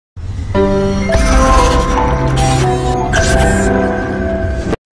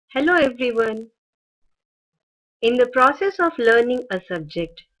Hello everyone. In the process of learning a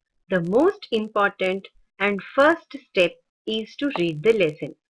subject, the most important and first step is to read the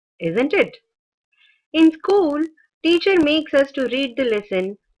lesson, isn't it? In school, teacher makes us to read the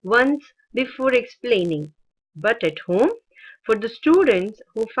lesson once before explaining. But at home, for the students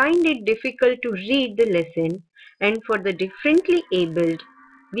who find it difficult to read the lesson and for the differently abled,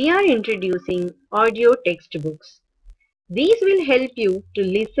 we are introducing audio textbooks. These will help you to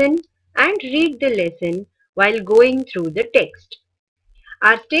listen and read the lesson while going through the text.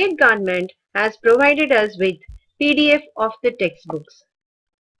 Our state government has provided us with PDF of the textbooks.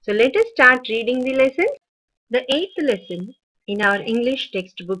 So let us start reading the lesson. The eighth lesson in our English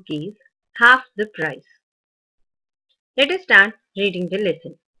textbook is Half the Price. Let us start reading the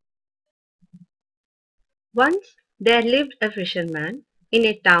lesson. Once there lived a fisherman in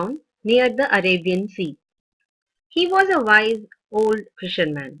a town near the Arabian Sea. He was a wise old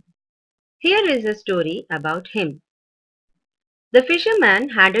fisherman. Here is a story about him. The fisherman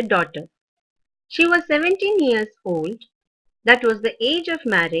had a daughter. She was 17 years old. That was the age of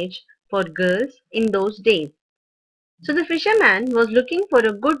marriage for girls in those days. So the fisherman was looking for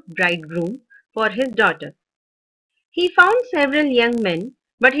a good bridegroom for his daughter. He found several young men,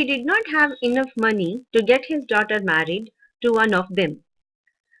 but he did not have enough money to get his daughter married to one of them.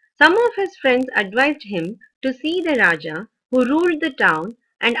 Some of his friends advised him to see the Raja who ruled the town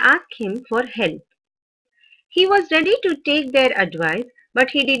and ask him for help. He was ready to take their advice,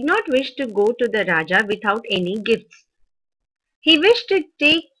 but he did not wish to go to the Raja without any gifts. He wished to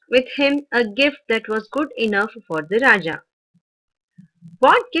take with him a gift that was good enough for the Raja.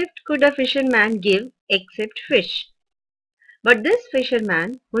 What gift could a fisherman give except fish? But this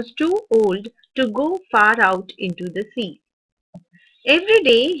fisherman was too old to go far out into the sea. Every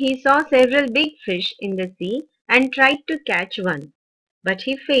day he saw several big fish in the sea and tried to catch one, but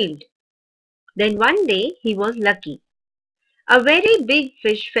he failed. Then one day he was lucky. A very big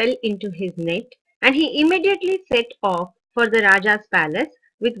fish fell into his net and he immediately set off for the Raja's palace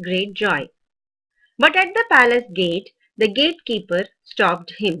with great joy. But at the palace gate, the gatekeeper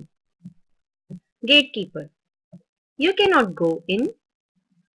stopped him. Gatekeeper: you cannot go in.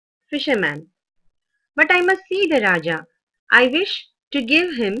 Fisherman: but I must see the Raja. I wish to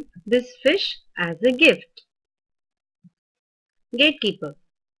give him this fish as a gift. Gatekeeper: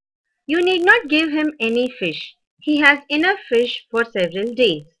 you need not give him any fish. He has enough fish for several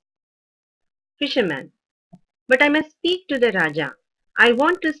days. Fisherman: but I must speak to the Raja. I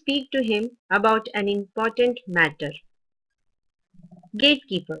want to speak to him about an important matter.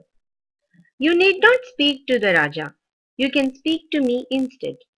 Gatekeeper: you need not speak to the Raja. You can speak to me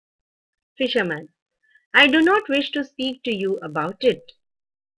instead. Fisherman: I do not wish to speak to you about it.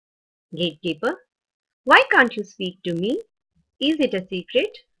 Gatekeeper: why can't you speak to me? Is it a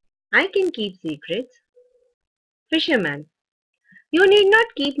secret? I can keep secrets. Fisherman: you need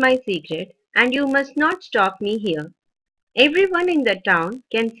not keep my secret and you must not stop me here. Everyone in the town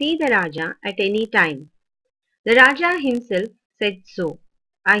can see the Raja at any time. The Raja himself said so.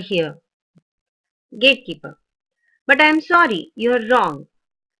 I hear. Gatekeeper: but I am sorry, you are wrong.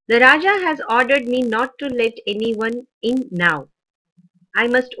 The Raja has ordered me not to let anyone in now. I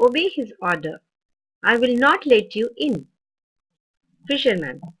must obey his order. I will not let you in.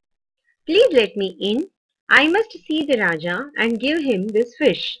 Fisherman: please let me in. I must see the Raja and give him this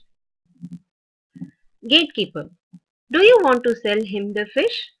fish. Gatekeeper: do you want to sell him the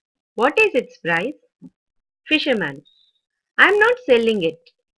fish? What is its price? Fisherman: I am not selling it.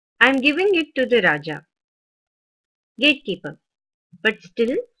 I am giving it to the Raja. Gatekeeper: but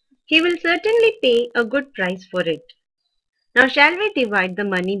still, he will certainly pay a good price for it. Now shall we divide the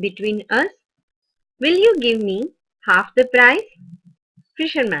money between us? Will you give me half the price?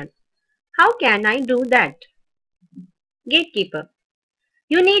 Fisherman: how can I do that? Gatekeeper: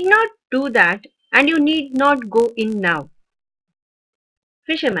 you need not do that and you need not go in now.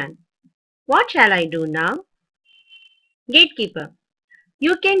 Fisherman: what shall I do now? Gatekeeper: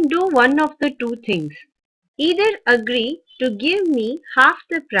 you can do one of the two things. Either agree to give me half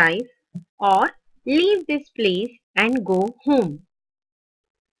the price or leave this place and go home.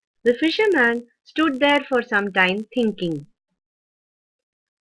 The fisherman stood there for some time thinking.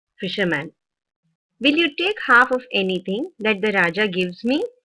 Fisherman: will you take half of anything that the Raja gives me?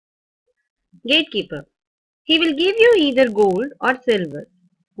 Gatekeeper: he will give you either gold or silver.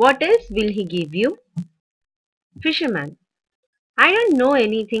 What else will he give you? Fisherman: I don't know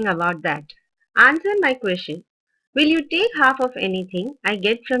anything about that. Answer my question. Will you take half of anything I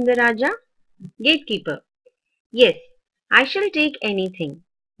get from the Raja? Gatekeeper: yes, I shall take anything.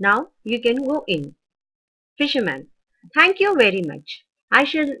 Now you can go in. Fisherman: thank you very much. I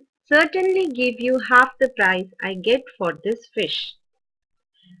shall certainly give you half the price I get for this fish.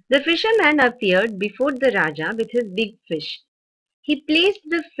 The fisherman appeared before the Raja with his big fish. He placed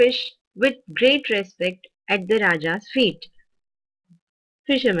the fish with great respect at the Raja's feet.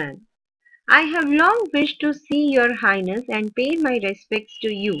 Fisherman, I have long wished to see your highness and pay my respects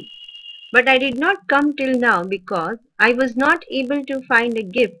to you, but I did not come till now because I was not able to find a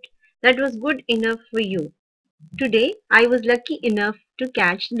gift that was good enough for you. Today I was lucky enough to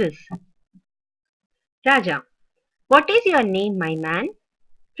catch this. Raja, what is your name, my man?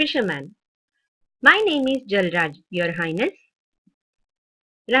 Fisherman, my name is Jalraj, your highness.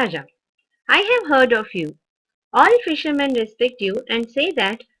 Raja, I have heard of you. All fishermen respect you and say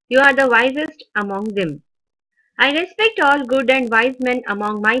that you are the wisest among them. I respect all good and wise men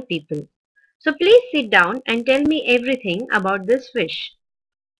among my people. So please sit down and tell me everything about this fish.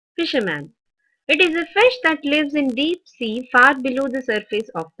 Fisherman, it is a fish that lives in deep sea far below the surface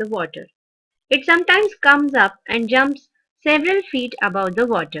of the water. It sometimes comes up and jumps several feet above the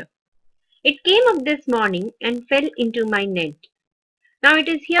water. It came up this morning and fell into my net. Now it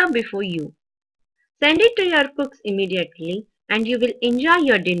is here before you. Send it to your cooks immediately and you will enjoy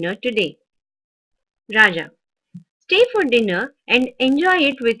your dinner today. Raja, stay for dinner and enjoy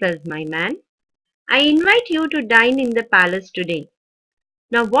it with us, my man. I invite you to dine in the palace today.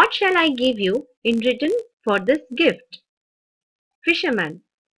 Now what shall I give you in return for this gift? Fisherman,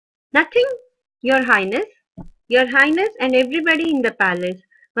 nothing, your highness. Your highness and everybody in the palace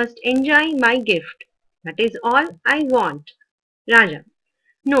must enjoy my gift. That is all I want. Raja,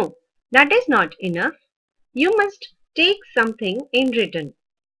 no, that is not enough. You must take something in return.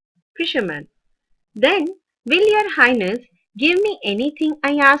 Fisherman, then will your highness give me anything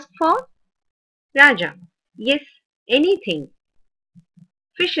I ask for? Raja, yes, anything.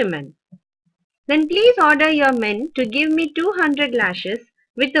 Fisherman, then please order your men to give me 200 lashes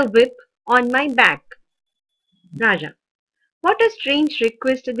with a whip on my back. Raja, what a strange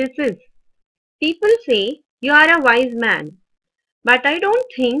request this is. People say you are a wise man, but I don't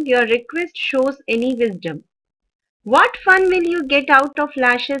think your request shows any wisdom. What fun will you get out of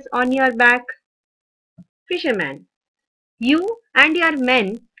lashes on your back? Fisherman, you and your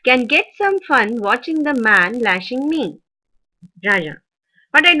men can get some fun watching the man lashing me. Raja,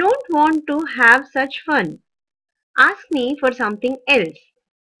 but I don't want to have such fun. Ask me for something else.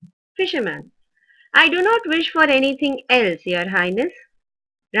 Fisherman, I do not wish for anything else, your highness.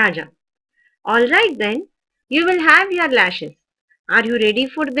 Raja, all right then, you will have your lashes. Are you ready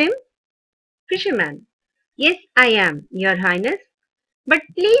for them? Fisherman, yes, I am, your highness. But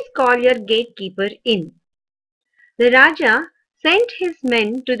please call your gatekeeper in. The Raja sent his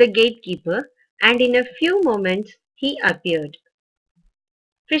men to the gatekeeper and in a few moments he appeared.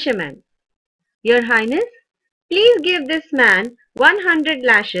 Fisherman, your highness, please give this man 100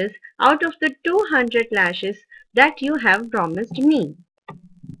 lashes out of the 200 lashes that you have promised me.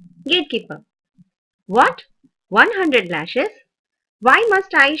 Gatekeeper, what? 100 lashes? Why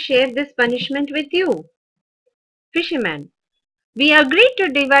must I share this punishment with you? Fisherman, we agreed to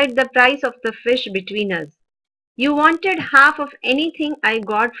divide the price of the fish between us. You wanted half of anything I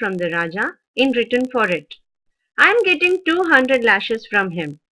got from the Raja in return for it. I am getting 200 lashes from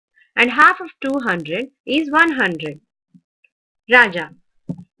him, and half of 200 is 100. Raja,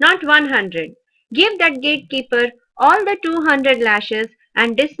 not 100. Give that gatekeeper all the 200 lashes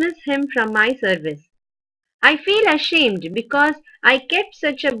and dismiss him from my service. I feel ashamed because I kept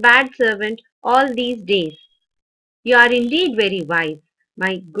such a bad servant all these days. You are indeed very wise,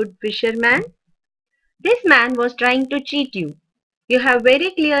 my good fisherman. This man was trying to cheat you. You have very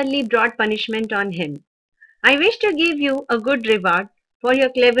clearly brought punishment on him. I wish to give you a good reward for your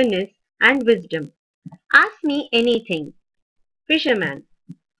cleverness and wisdom. Ask me anything. Fisherman,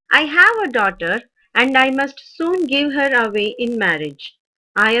 I have a daughter and I must soon give her away in marriage.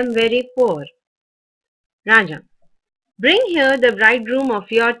 I am very poor. Raja, bring here the bridegroom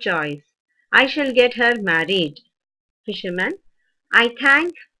of your choice. I shall get her married. Fisherman, I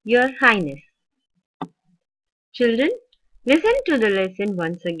thank your highness. Children, listen to the lesson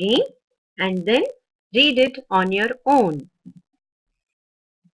once again and then read it on your own.